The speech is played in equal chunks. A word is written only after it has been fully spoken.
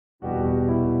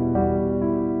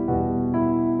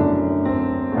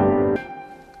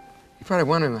You're probably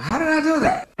wondering, how did I do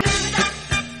that?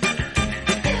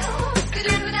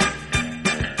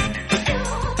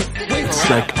 It's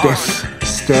like this,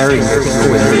 staring at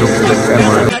you when you look at the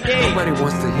camera. Nobody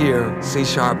wants to hear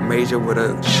C-sharp major with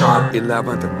a sharp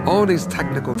 11th. All these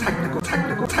technical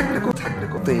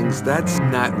things, that's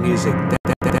not music,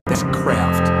 that's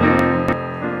craft.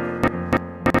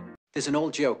 There's an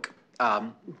old joke.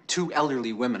 Two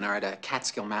elderly women are at a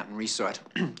Catskill Mountain resort,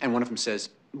 and one of them says,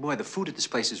 "Boy, the food at this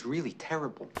place is really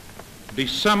terrible."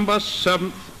 December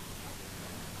 7th,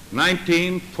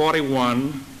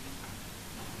 1941,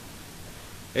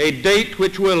 a date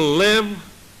which will live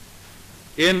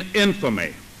in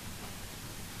infamy.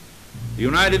 The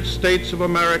United States of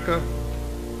America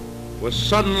was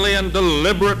suddenly and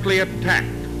deliberately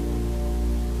attacked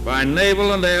by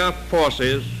naval and air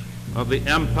forces of the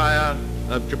Empire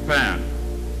of Japan.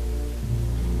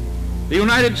 The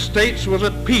United States was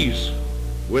at peace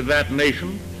with that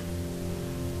nation,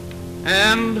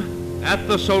 and at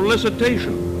the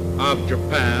solicitation of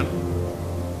Japan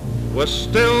was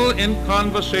still in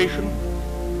conversation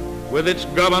with its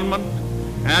government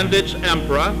and its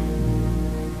emperor,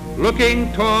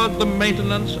 looking toward the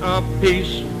maintenance of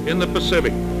peace in the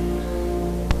Pacific.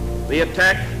 The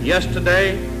attack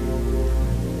yesterday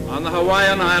on the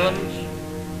Hawaiian Islands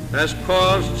has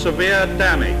caused severe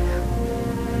damage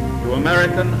to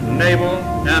American naval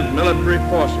and military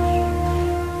forces.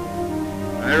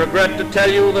 I regret to tell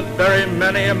you that very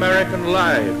many American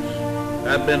lives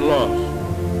have been lost.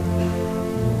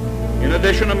 In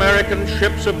addition, American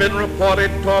ships have been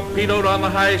reported torpedoed on the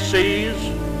high seas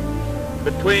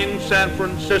between San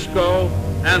Francisco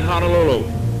and Honolulu.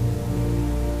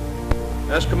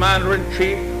 As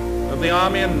Commander-in-Chief of the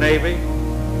Army and Navy,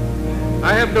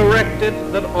 I have directed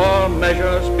that all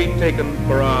measures be taken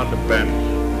for our defense.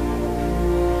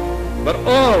 But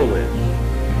always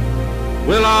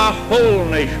will our whole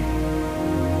nation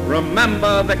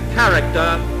remember the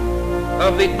character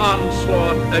of the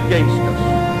onslaught against us.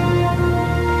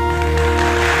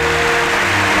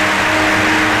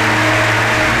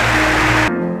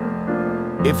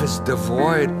 If it's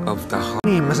devoid of the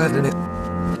honey, we're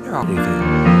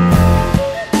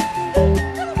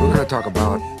going to talk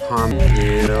about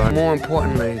harmony. More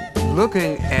importantly,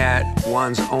 looking at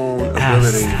one's own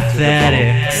ability to develop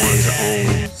one's own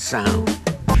sound.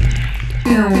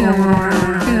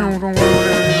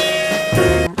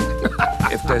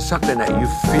 If there's something that you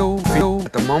feel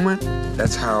at the moment,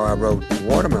 that's how I wrote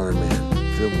Watermelon Man.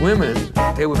 The women,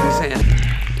 they would be saying,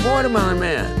 Watermelon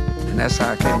Man. And that's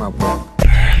how I came up with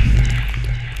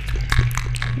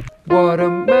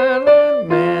Watermelon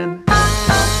Man.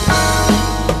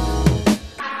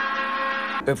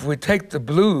 If we take the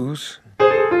blues,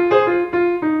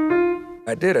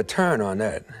 I did a turn on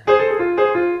that.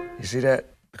 You see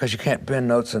that? Because you can't bend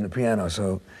notes on the piano,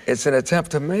 so it's an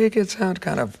attempt to make it sound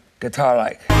kind of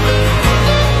guitar-like.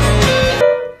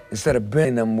 Instead of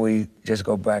bending them, we just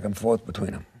go back and forth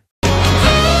between them.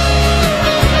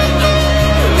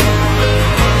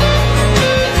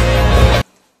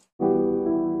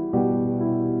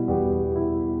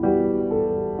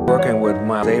 Working with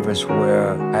Miles Davis,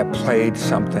 where I played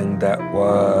something that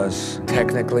was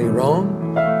technically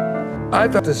wrong, I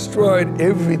thought destroyed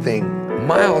everything.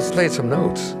 Miles played some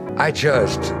notes. I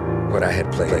judged what I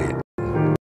had played.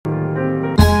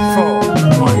 4,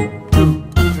 1, 2,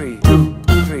 3,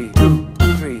 3,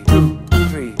 3,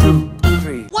 3,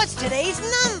 3. What's today's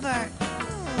number?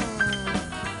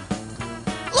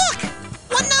 Look!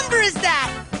 What number is that?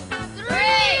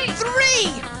 3!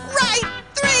 3! Right!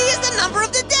 3 is the number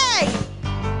of the day!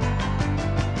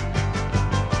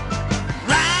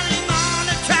 Riding on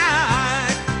a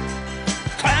track,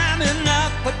 climbing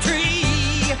up a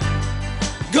tree,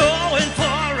 going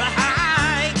for a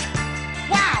hike.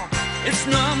 Wow! It's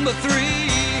number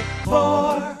 3. 4.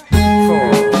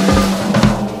 4.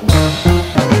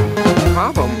 The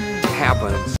problem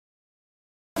happens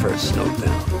first note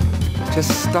down.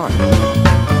 Just start.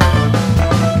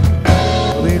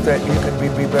 Believe that you can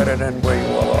be better than where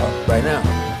you are right now.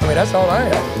 I mean, that's all I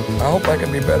have. I hope I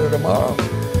can be better tomorrow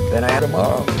than I am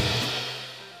tomorrow.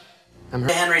 I'm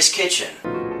Henry's Kitchen.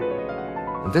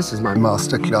 This is my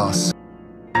masterclass.